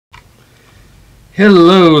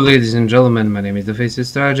Hello, ladies and gentlemen, my name is the Faceless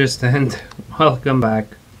Strategist, and welcome back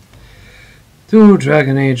to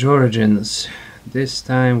Dragon Age Origins. This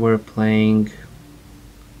time we're playing,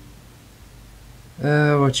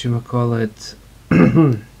 Witch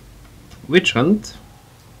Hunt.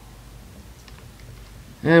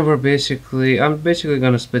 And I'm basically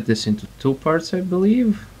gonna split this into two parts, I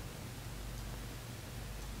believe.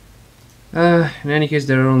 In any case,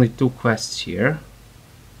 there are only two quests here.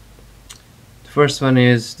 The first one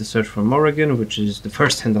is the search for Morrigan, which is the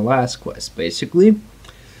first and the last quest, basically.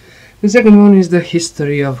 The second one is the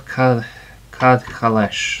history of Kad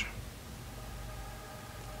Kalesh.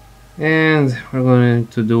 And we're going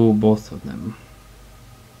to do both of them.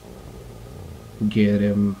 Get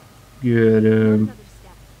him. Get him.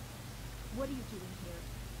 What are you doing here?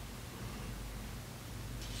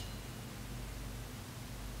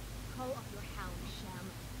 Call up your hound, Sham.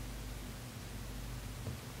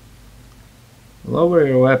 Lower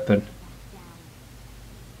your weapon.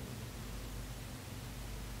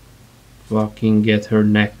 Fucking get her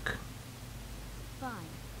neck. Fine.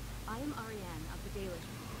 I am Ariane of the Dalish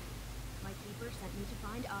people. My keeper sent me to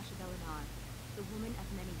find Asha Belinar, the woman of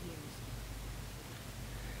many years.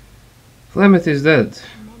 Flemeth is dead.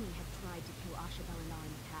 Many have tried to kill Asha Belinar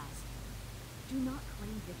in the past. Do not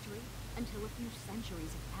claim victory until a few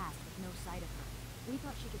centuries have passed with no sight of her. We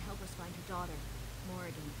thought she could help us find her daughter,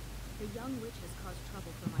 Morrigan. The young witch has caused trouble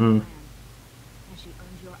for my clan. Has she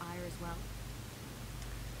earned your ire as well?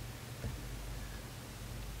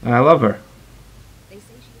 I love her. They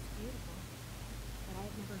say she is beautiful, but I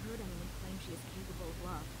have never heard anyone claim she is capable of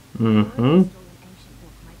love. Mm-hmm. Stole an ancient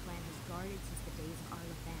book my clan has guarded since the days of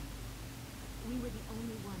Arlathan. We were the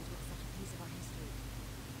only ones with such a piece of our history.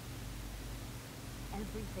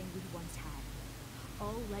 Everything we once had.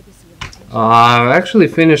 All legacy of the ancient Actually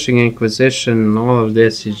finishing Inquisition, all of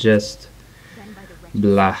this is just then by the wretched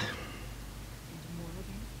blah. and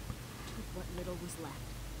Morrigan took what little was left.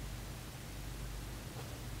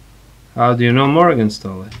 How do you know Morgan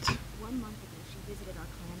stole it? 1 month ago she visited our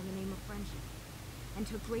clan in the name of friendship and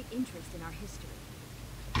took great interest in our history.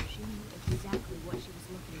 She knew exactly what she was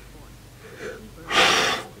looking for. The keeper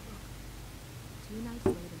of the book. 2 nights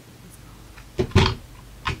later it was gone.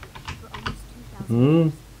 For almost 2,000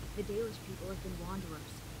 years, the Dalish people have been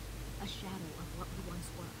wanderers, a shadow of what we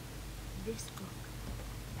once were. This book,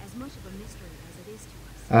 as much of a mystery as it is to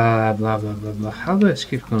us. Blah blah blah blah. How do I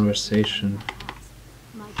skip conversation?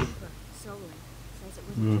 My keeper, Solon, says it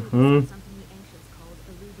was Mhm. something the ancients called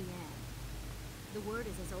Illuvian. The word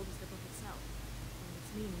is as old as the book itself, and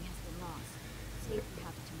its meaning has been lost, save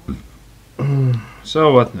perhaps to Morrigan.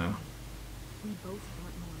 So what now? We both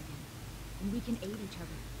want Morrigan, and we can aid each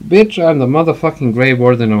other Bitch, I'm the motherfucking Grey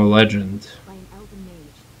Warden of Legend. by an elven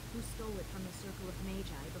mage who stole it from the Circle of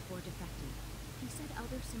Magi before defecting. He said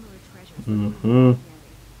other similar treasures were in the Mhm. library,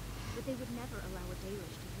 but they would never allow a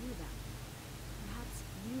Dalish to view them. Perhaps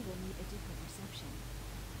you will meet a different reception.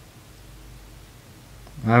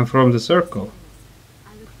 I'm from the circle.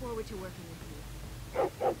 I look forward to working with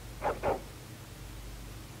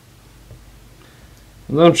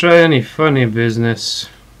you. Don't try any funny business.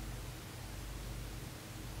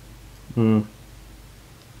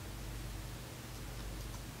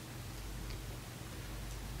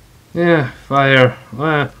 Yeah, fire.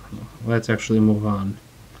 Well, let's actually move on.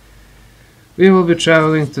 We will be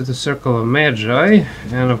traveling to the Circle of Magi,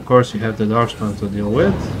 and of course we have the Darkspawn to deal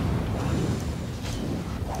with.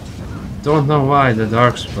 Don't know why the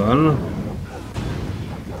Darkspawn,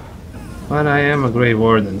 but I am a Grey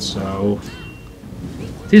Warden, so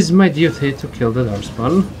it is my duty to kill the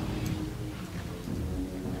Darkspawn.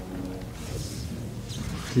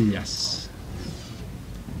 Yes.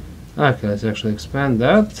 Okay, let's actually expand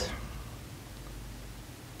that.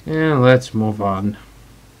 And let's move on.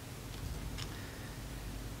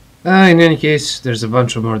 In any case, there's a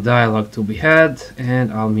bunch of more dialogue to be had, and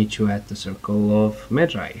I'll meet you at the Circle of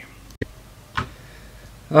Magi.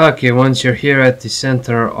 Okay, once you're here at the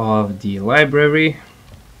center of the library,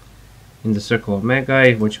 in the Circle of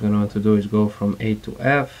Magi, what you're going to want to do is go from A to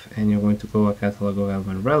F, and you're going to go a Catalog of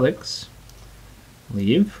Elven Relics.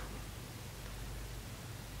 Leave.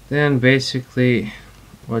 Then basically,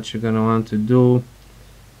 what you're going to want to do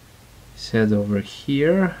is head over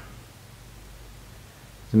here,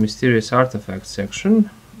 the Mysterious Artifacts section,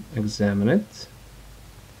 examine it,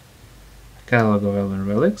 Catalog of Elven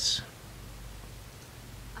Relics,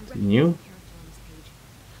 continue.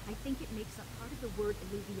 I think it makes up part of the word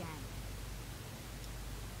Illuvian.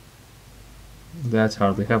 That's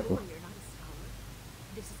hardly helpful. You're not a scholar.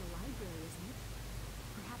 This is a library, isn't it?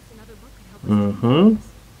 Perhaps another book could help us.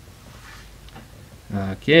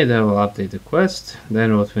 Okay, that will update the quest.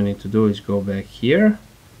 Then what we need to do is go back here,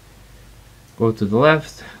 go to the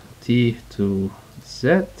left, T to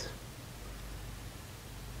Z,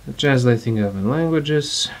 translating 11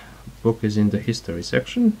 languages. Book is in the history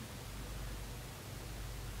section.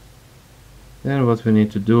 Then what we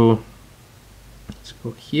need to do, let's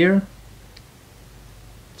go here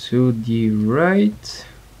to the right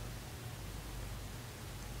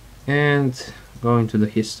and go into the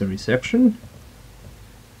history section.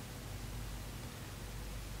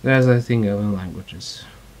 There's, I think, 11 languages.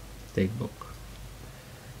 Take book.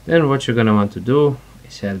 Then what you're gonna want to do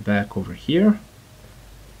is head back over here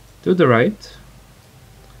to the right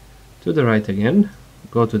again,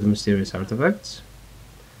 go to the mysterious artifacts,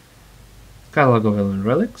 catalog of Elven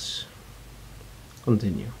relics,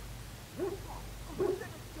 continue. There's a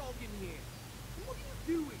dog in here. What are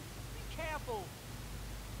you doing? Be careful.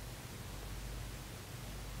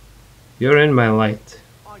 You're in my light.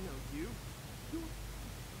 I know you. You're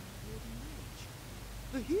the mage.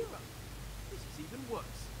 The hero. This is even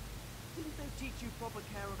worse. Didn't they teach you proper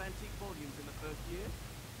care of antique volumes in the first year?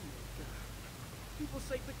 Oh my God. People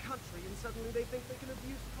save the country and suddenly they think they can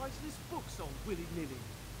abuse priceless books on willy-nilly.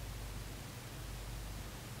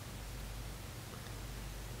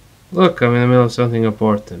 Look, I'm in the middle of something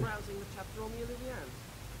important. Browsing the chapter on the Olivia.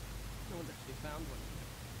 No one's actually found one yet.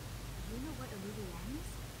 Do you know what Olivia is?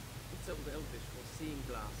 It's Old Elvish for seeing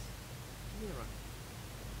glass. Mirror.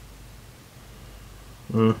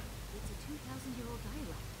 It's a 2,000-year-old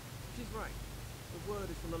dialect. She's right. The word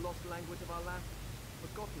is from the lost language of our land,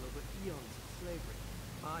 forgotten over eons of slavery.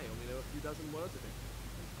 I only know a few dozen words of it,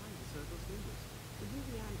 and I'm the circle's linguist. The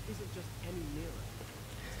Lilian isn't just any mirror.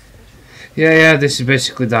 Yeah, this is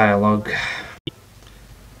basically dialogue.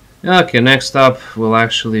 Okay, next up we'll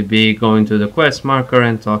actually be going to the quest marker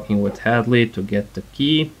and talking with Hadley to get the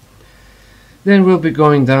key. Then we'll be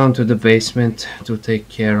going down to the basement to take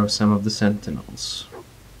care of some of the sentinels.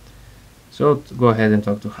 So go ahead and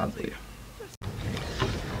talk to Hadley.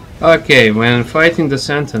 Okay, when fighting the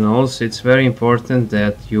sentinels, it's very important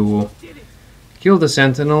that you kill the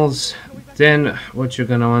sentinels. Then what you're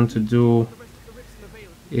gonna want to do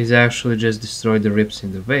is actually just destroy the rips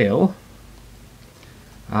in the veil.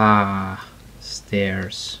 Ah,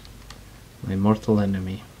 stairs. My mortal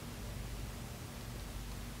enemy.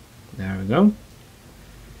 There we go.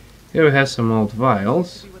 Here we have some old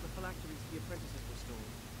vials. Where the phylacteries of the apprentices were stored,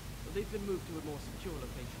 but they've been moved to a more secure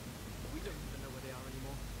location. We don't even know where they are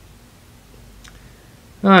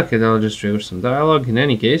anymore. Okay, that'll just trigger some dialogue. In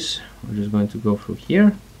any case, we're just going to go through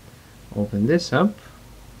here, open this up.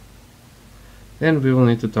 Then we will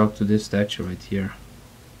need to talk to this statue right here.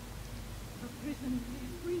 The prison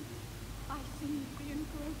is weak. I seem to be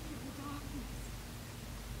engulfed in the darkness.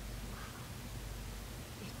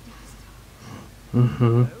 It does talk.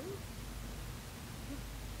 Mm-hmm.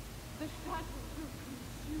 The shadow will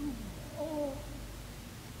consume all.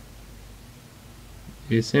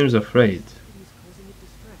 He seems afraid. It is causing it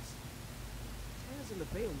distress. Tears in the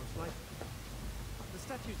veil, most likely. The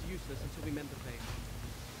statue's useless until we mend the veil.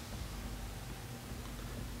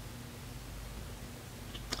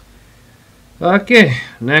 Okay,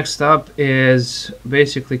 next up is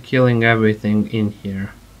basically killing everything in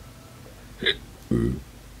here.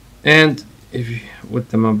 And if you, with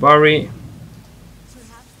the Mabari,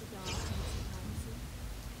 Perhaps the dog needs some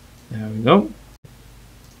privacy. there we go.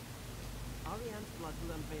 Ariane's blood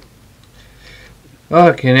will unveil.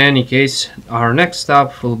 Okay, in any case, our next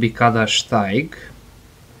stop will be Kadash Taig.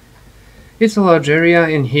 It's a large area,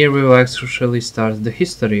 and here we will actually start the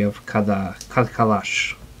history of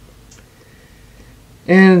Kalash.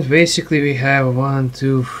 And basically we have 1,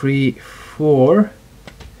 2, 3, 4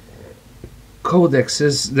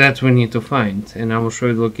 codexes that we need to find, and I will show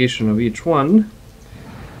you the location of each one.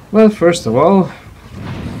 Well, first of all,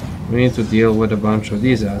 we need to deal with a bunch of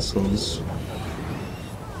these assholes.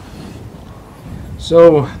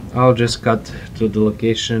 So I'll just cut to the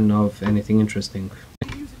location of anything interesting.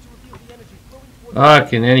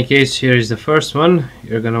 Okay, in any case, here is the first one.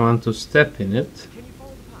 You're gonna want to step in it,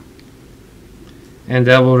 and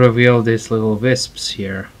that will reveal these little wisps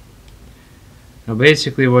here. Now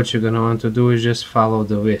basically what you're gonna want to do is just follow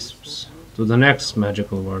the wisps to the next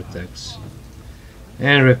magical vortex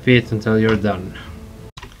and repeat until you're done.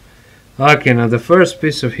 Okay, now the first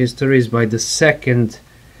piece of history is by the second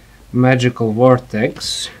magical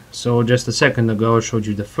vortex. So just a second ago I showed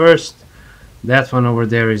you the first, that one over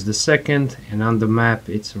there is the second, and on the map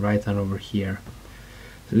it's right on over here.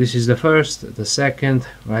 So this is the first, the second,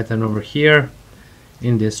 right on over here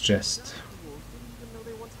in this chest.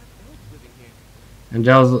 And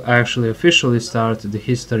that will actually officially start the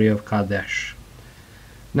history of Kadesh.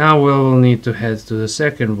 Now we will need to head to the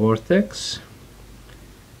second vortex,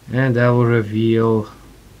 and that will reveal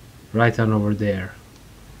right on over there.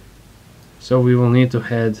 So we will need to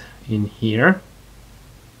head in here,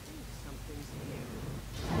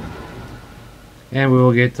 and we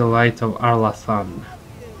will get the light of Arlathan,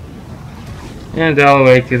 and that'll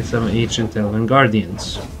awaken some ancient elven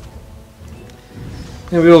guardians.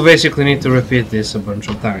 And we will basically need to repeat this a bunch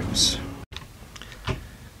of times.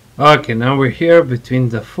 Okay, now we're here between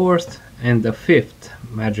the 4th and the 5th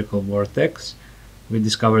magical vortex. We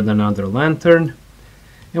discovered another lantern,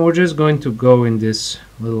 and we're just going to go in this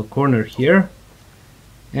little corner here,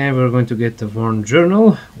 and we're going to get the Vorn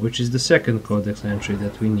Journal, which is the second codex entry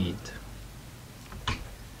that we need.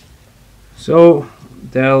 So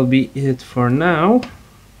that'll be it for now.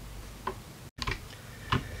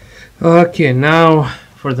 Okay, now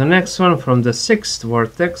for the next one, from the 6th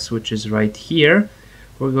vortex, which is right here,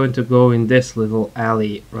 we're going to go in this little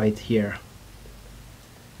alley right here,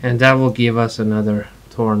 and that will give us another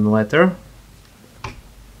torn letter.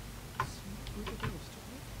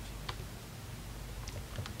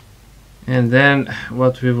 And then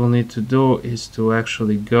what we will need to do is to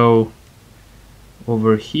actually go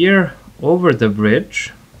over here, over the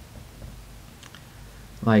bridge,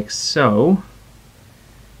 like so,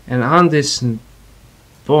 and on this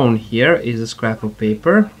bone here is a scrap of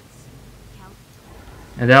paper,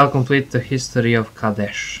 and that'll complete the history of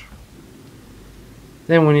Kadesh.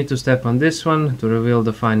 Then we need to step on this one to reveal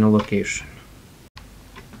the final location.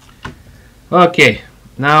 Okay,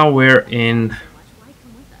 now we're in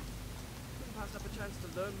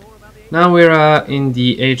in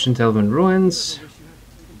the ancient elven ruins.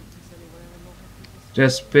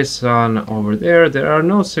 Just piss on over there. There are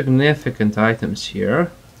no significant items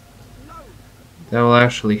here that will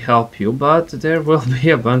actually help you, but there will be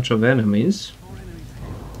a bunch of enemies.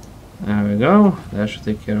 There we go. That should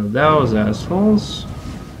take care of those assholes.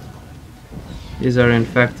 These are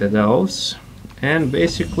infected elves, and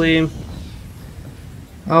basically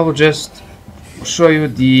I will just show you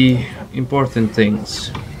the important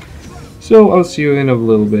things. So I'll see you in a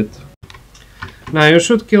little bit. Now you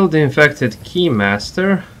should kill the infected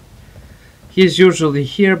Keymaster. He's usually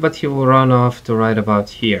here, but he will run off to right about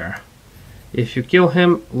here. If you kill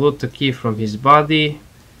him, loot the key from his body.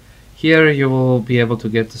 Here you will be able to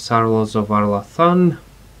get the Sarlos of Arlathan,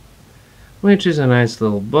 which is a nice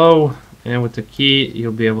little bow, and with the key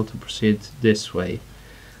you'll be able to proceed this way.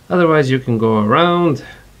 Otherwise you can go around,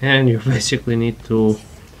 and you basically need to...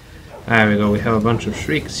 There we go, we have a bunch of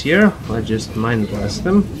shrieks here. Let's just mind blast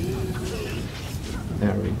them.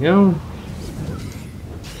 There we go.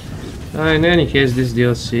 In any case, this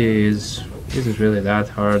DLC isn't really that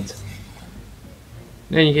hard.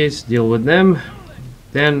 In any case, deal with them.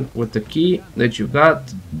 Then, with the key that you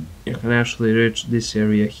got, you can actually reach this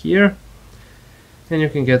area here, and you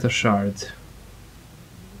can get a shard.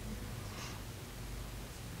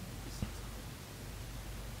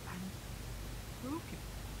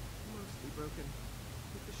 Mostly broken.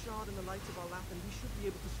 With the shard and the lights of Arlathan, we should be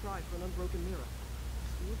able to strive for an unbroken mirror.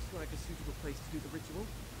 This looks like a suitable place to do the ritual.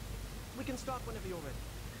 We can start whenever you're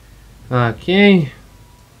ready. Okay.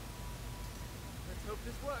 Let's hope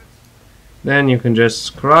this works. Then you can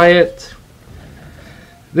just scry it.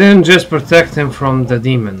 Then just protect him from the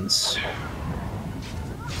demons,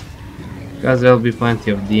 because there'll be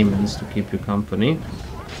plenty of demons to keep you company.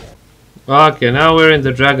 Okay, now we're in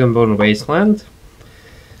the Dragonbone Wasteland.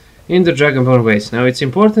 In the Dragonbone Waste. Now it's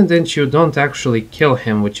important that you don't actually kill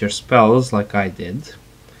him with your spells like I did.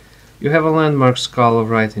 You have a landmark skull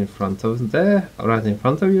right in front of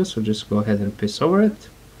you, so just go ahead and piss over it.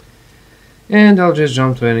 And I'll just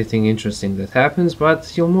jump to anything interesting that happens,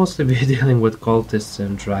 but you'll mostly be dealing with cultists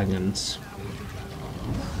and dragons.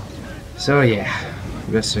 So yeah,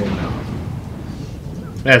 just so you know.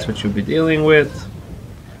 That's what you'll be dealing with.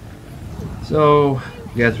 So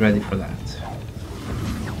get ready for that.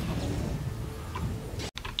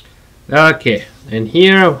 Okay, and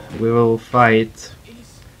here we will fight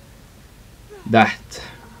that.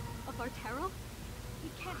 Of Artero? We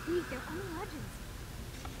can't read their own legends.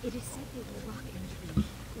 It is said they were rock and tree,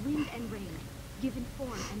 wind and rain, given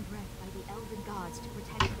form and breath by the elven gods to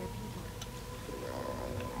protect their people.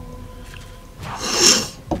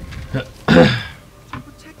 To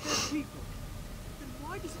protect their people? Then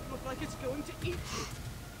why does it look like it's going to eat you?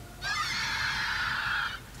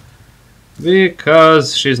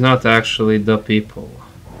 Because she's not actually the people.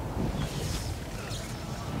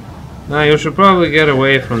 Now you should probably get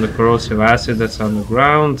away from the corrosive acid that's on the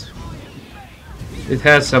ground. It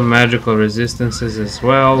has some magical resistances as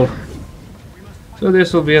well. So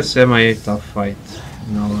this will be a semi-tough fight,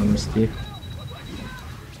 in all honesty.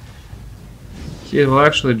 See, it will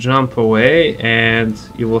actually jump away, and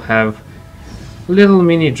you will have little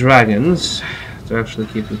mini dragons to actually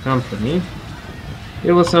keep you company.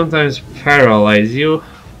 It will sometimes paralyze you,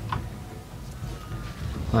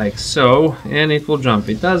 like so, and it will jump.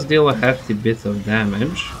 It does deal a hefty bit of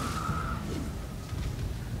damage.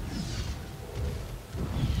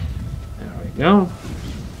 There we go.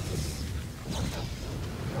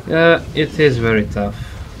 It is very tough.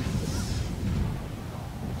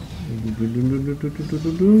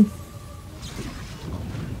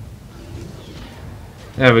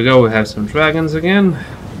 There we go, we have some dragons again.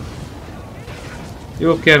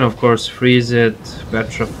 You can of course freeze it,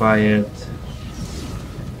 petrify it,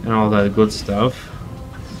 and all that good stuff.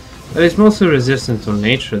 But it's mostly resistant to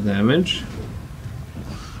nature damage.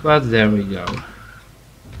 But there we go.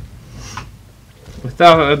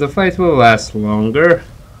 The fight will last longer,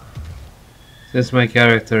 since my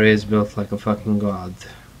character is built like a fucking god.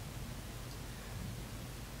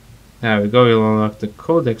 There we go, you'll unlock the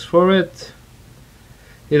codex for it.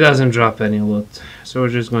 It doesn't drop any loot, so we're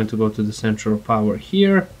just going to go to the central power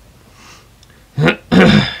here.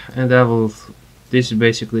 And this is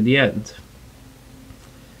basically the end.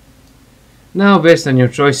 Now, based on your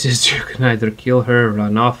choices, you can either kill her,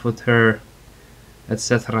 run off with her,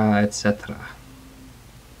 etc, etc.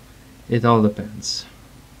 It all depends.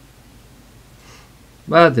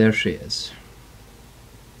 But there she is.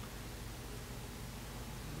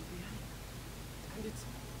 And it's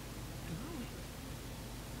glowing.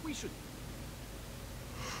 We should.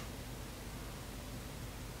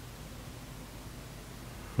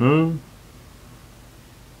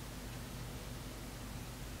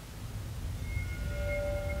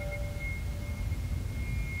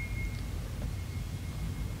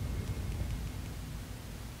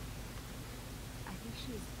 I think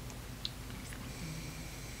she's expecting me.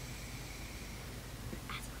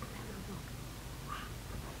 As a clever look.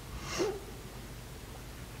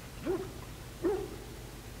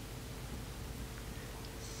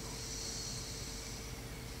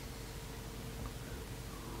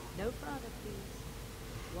 No further, please.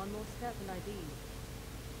 One more step and I leave.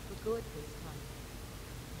 For good this time.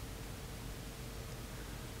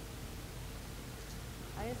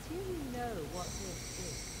 I assume you know what this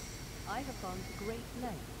is. I have gone to great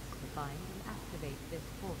lengths to find and activate this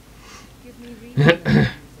book. Give me reason to use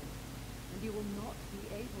it, and you will not be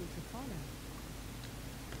able to follow.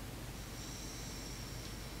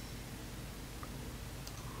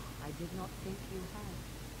 I did not think you had.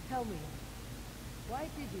 Tell me, why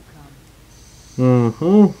did you come? And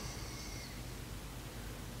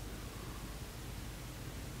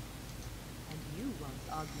you once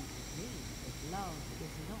argued with me that love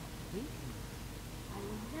is not weakness. I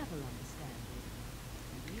will never understand you,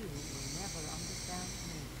 and you will never understand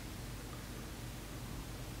me.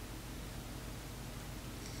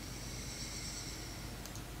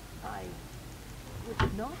 I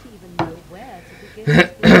would not even know where to begin to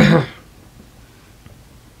speak.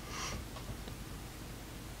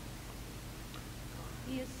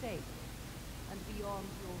 He is safe and beyond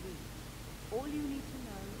your reach. All you need to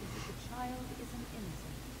know is that the child is an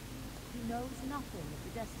innocent. He knows nothing of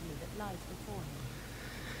the destiny that lies before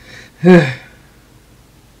him.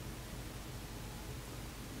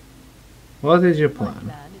 What is your My plan?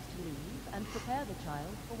 plan is to leave and prepare the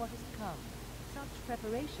child for what is to come. Such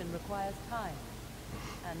preparation requires time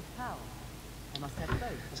and power. I must have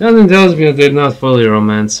both. Something tells me you did not fully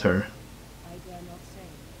romance her. I dare not say.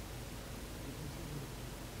 You continue.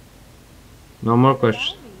 No more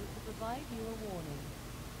questions. Allow me to provide you a warning.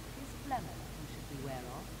 It is Flemeth you should beware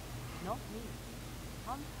of, not me.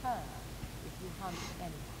 Hunt her if you hunt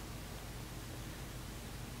anyone.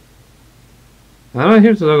 I'm not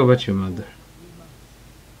here to talk about your mother. You must.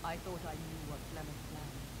 I thought I knew what Flemeth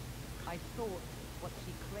planned. I thought what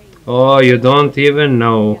she craved. Oh, you don't even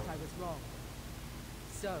know. Yet I was wrong.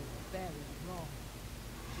 So very wrong.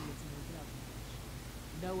 She is no blood witch,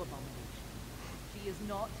 no abomination. She is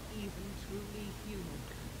not even truly human.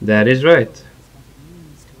 That is right. Is but a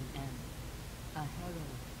means to an end. A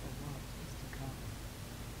herald for what is to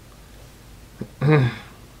come.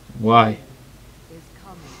 Why? Is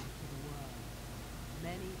coming to the world.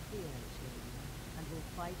 Many fear change and will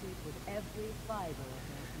fight it with every fiber of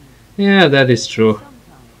their being. Yeah, that is true. Sometimes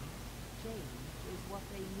change is what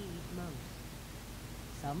they need most.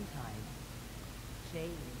 Sometimes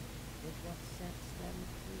change is what sets them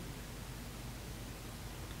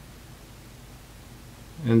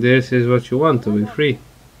free. And this is what you want, to be free.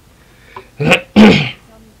 Some important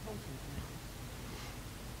matter.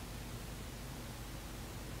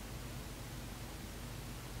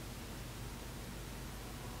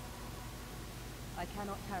 I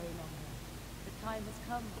cannot tarry longer. The time has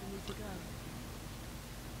come for me to go.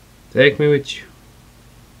 Take me with you.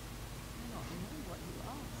 I do not know what you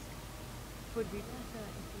ask. Would be better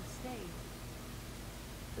if you stayed.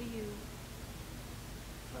 For you.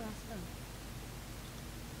 For us both.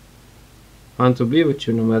 Want to be with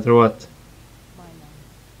you no matter what. My love.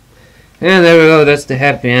 And there we go, that's the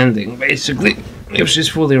happy ending, basically. If she's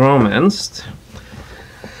fully romanced.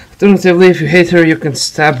 Alternatively, if you hate her, you can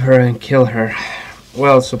stab her and kill her.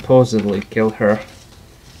 Well, supposedly kill her.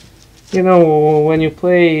 You know, when you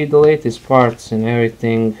play the latest parts and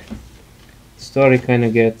everything, the story kind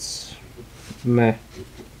of gets meh.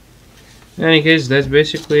 In any case, that's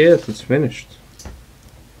basically it. It's finished.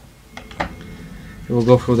 You will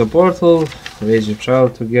go through the portal, raise your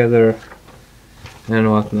child together,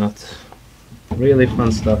 and whatnot. Really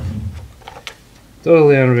fun stuff.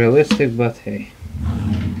 Totally unrealistic, but hey.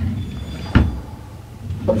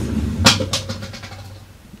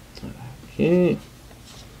 Okay.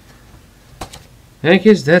 In any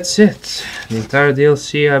case, that's it. The entire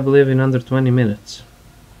DLC, I believe, in under 20 minutes.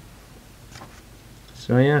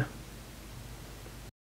 So yeah.